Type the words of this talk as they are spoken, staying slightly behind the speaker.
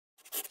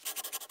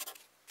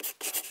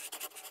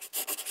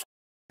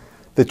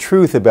The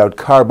truth about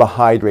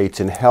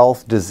carbohydrates in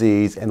health,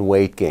 disease, and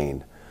weight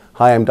gain.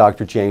 Hi, I'm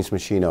Dr. James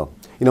Machino.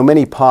 You know,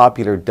 many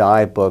popular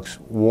diet books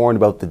warn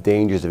about the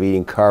dangers of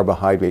eating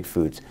carbohydrate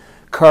foods.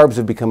 Carbs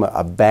have become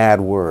a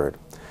bad word,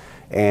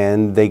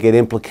 and they get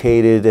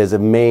implicated as a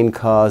main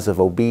cause of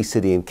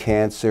obesity and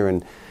cancer.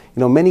 And you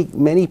know,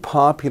 many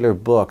popular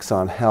books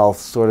on health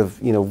sort of,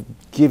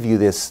 give you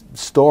this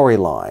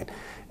storyline,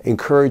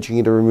 encouraging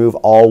you to remove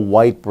all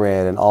white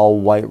bread and all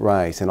white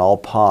rice and all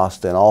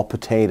pasta and all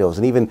potatoes,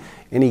 and even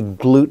any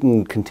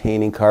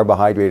gluten-containing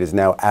carbohydrate is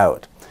now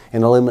out,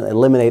 and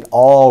eliminate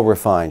all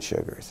refined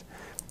sugars.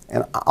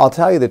 And I'll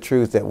tell you the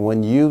truth that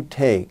when you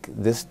take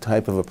this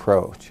type of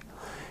approach,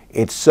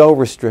 it's so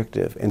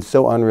restrictive and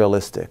so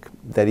unrealistic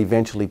that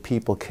eventually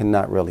people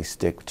cannot really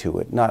stick to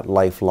it, not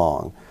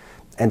lifelong.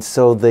 And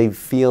so they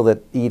feel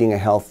that eating a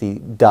healthy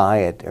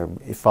diet or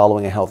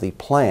following a healthy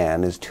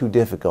plan is too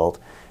difficult,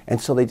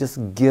 and so they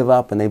just give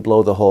up and they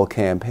blow the whole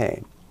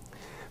campaign.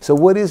 So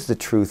what is the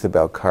truth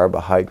about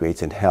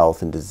carbohydrates in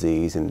health and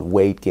disease and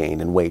weight gain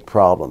and weight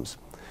problems?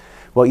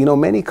 Well, you know,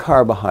 many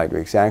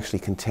carbohydrates actually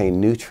contain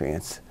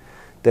nutrients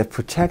that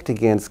protect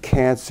against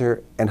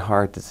cancer and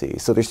heart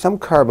disease. So there's some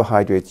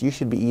carbohydrates you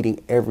should be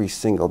eating every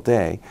single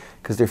day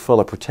because they're full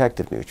of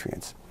protective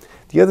nutrients.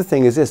 The other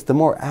thing is this: the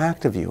more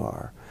active you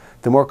are,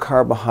 the more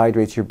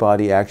carbohydrates your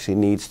body actually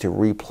needs to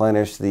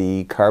replenish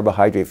the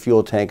carbohydrate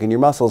fuel tank in your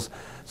muscles,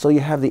 so you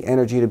have the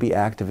energy to be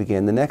active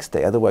again the next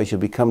day. Otherwise, you'll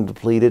become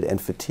depleted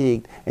and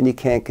fatigued, and you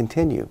can't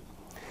continue.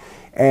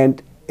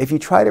 And if you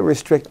try to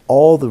restrict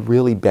all the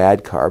really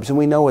bad carbs, and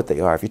we know what they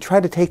are, if you try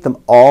to take them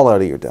all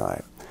out of your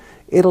diet,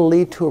 it'll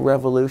lead to a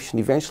revolution.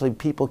 Eventually,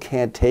 people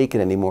can't take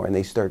it anymore, and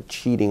they start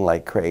cheating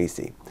like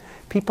crazy.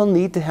 People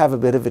need to have a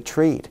bit of a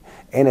treat,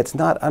 and it's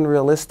not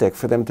unrealistic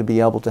for them to be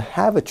able to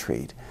have a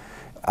treat.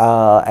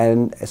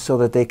 And so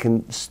that they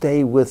can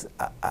stay with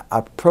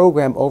a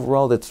program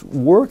overall that's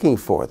working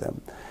for them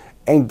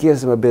and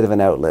gives them a bit of an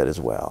outlet as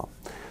well.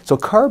 So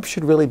carbs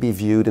should really be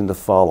viewed in the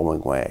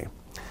following way.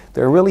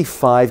 There are really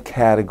 5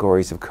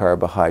 categories of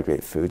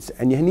carbohydrate foods,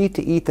 and you need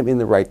to eat them in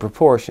the right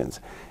proportions.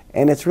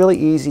 And it's really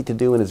easy to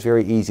do, and it's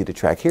very easy to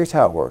track. Here's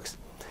how it works.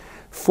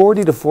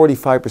 40 to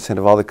 45%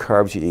 of all the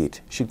carbs you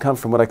eat should come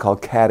from what I call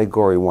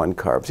category 1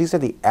 carbs. These are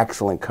the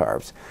excellent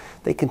carbs.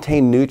 They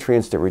contain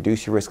nutrients that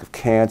reduce your risk of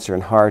cancer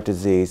and heart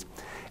disease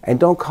and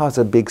don't cause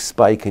a big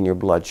spike in your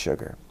blood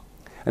sugar.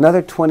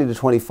 Another 20 to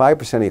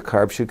 25% of your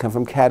carbs should come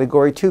from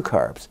category 2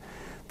 carbs.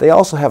 They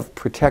also have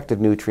protective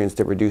nutrients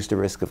that reduce the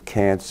risk of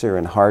cancer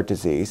and heart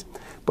disease,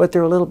 but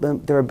they're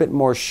a bit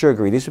more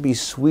sugary. These would be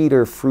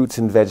sweeter fruits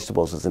and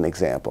vegetables as an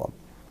example.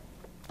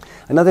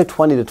 Another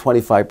 20 to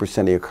 25%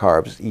 of your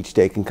carbs each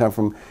day can come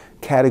from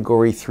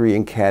category 3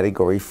 and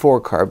category 4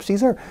 carbs.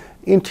 These are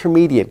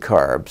intermediate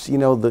carbs.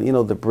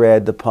 The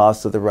bread, the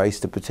pasta, the rice,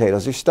 the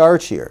potatoes. They're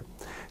starchier.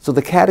 So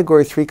the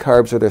category 3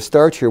 carbs are the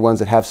starchier ones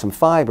that have some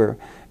fiber,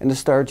 and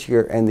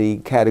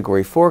the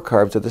category 4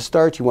 carbs are the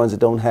starchy ones that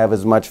don't have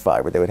as much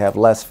fiber. They would have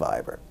less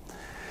fiber.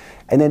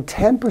 And then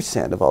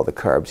 10% of all the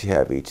carbs you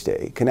have each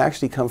day can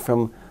actually come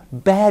from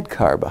bad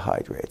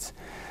carbohydrates.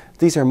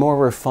 These are more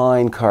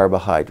refined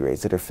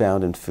carbohydrates that are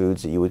found in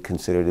foods that you would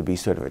consider to be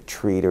sort of a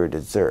treat or a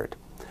dessert.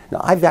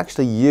 Now, I've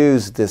actually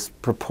used this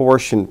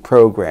proportion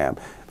program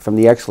from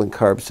the excellent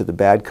carbs to the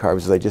bad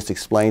carbs, as I just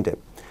explained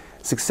it,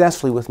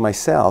 successfully with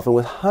myself and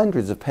with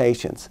hundreds of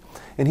patients.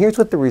 And here's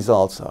what the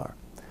results are.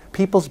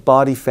 People's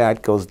body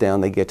fat goes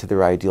down, they get to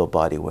their ideal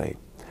body weight.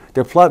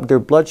 Their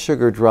blood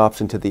sugar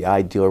drops into the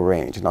ideal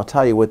range, and I'll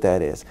tell you what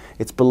that is.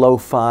 It's below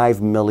 5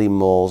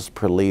 millimoles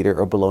per liter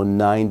or below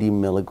 90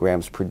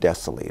 milligrams per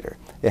deciliter.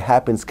 It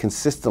happens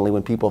consistently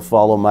when people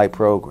follow my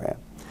program.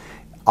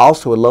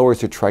 Also, it lowers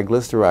their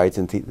triglycerides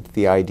into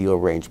the ideal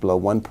range, below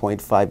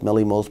 1.5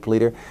 millimoles per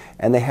liter,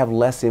 and they have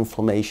less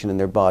inflammation in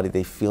their body.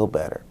 They feel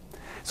better.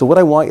 So what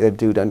I want you to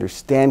do to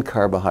understand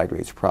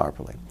carbohydrates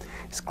properly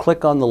is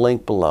click on the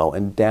link below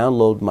and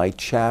download my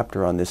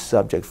chapter on this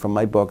subject from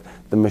my book,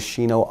 The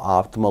Machino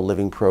Optimal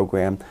Living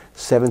Program,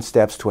 7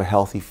 Steps to a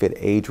Healthy, Fit,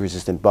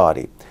 Age-Resistant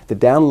Body. The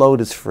download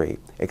is free,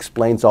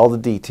 explains all the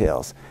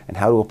details and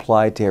how to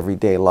apply it to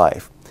everyday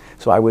life.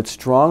 So I would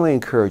strongly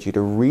encourage you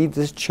to read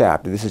this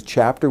chapter. This is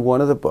chapter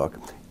 1 of the book.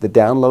 The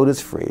download is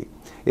free.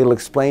 It'll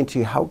explain to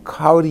you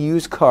how to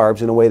use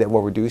carbs in a way that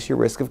will reduce your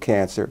risk of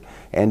cancer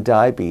and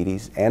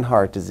diabetes and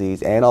heart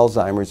disease and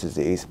Alzheimer's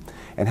disease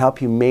and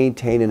help you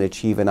maintain and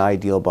achieve an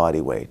ideal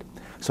body weight.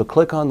 So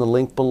click on the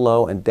link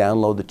below and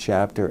download the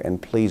chapter, and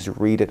please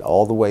read it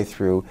all the way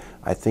through.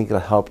 I think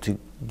it'll help to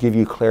give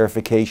you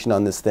clarification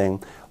on this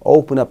thing,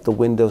 open up the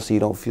window so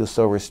you don't feel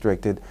so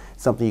restricted,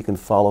 something you can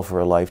follow for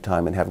a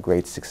lifetime and have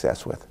great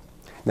success with.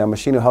 Now,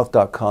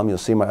 machinohealth.com, you'll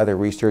see my other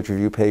research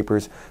review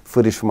papers,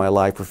 footage from my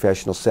live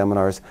professional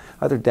seminars,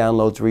 other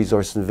downloads,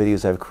 resources, and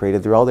videos I've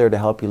created. They're all there to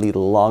help you lead a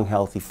long,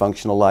 healthy,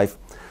 functional life.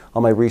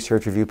 All my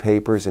research review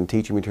papers and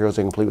teaching materials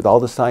are complete with all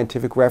the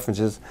scientific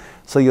references,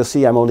 so you'll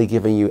see I'm only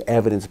giving you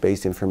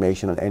evidence-based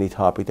information on any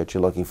topic that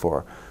you're looking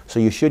for. So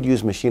you should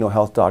use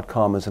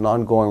machinohealth.com as an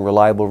ongoing,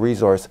 reliable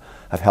resource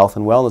of health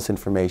and wellness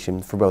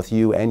information for both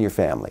you and your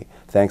family.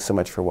 Thanks so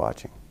much for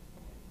watching.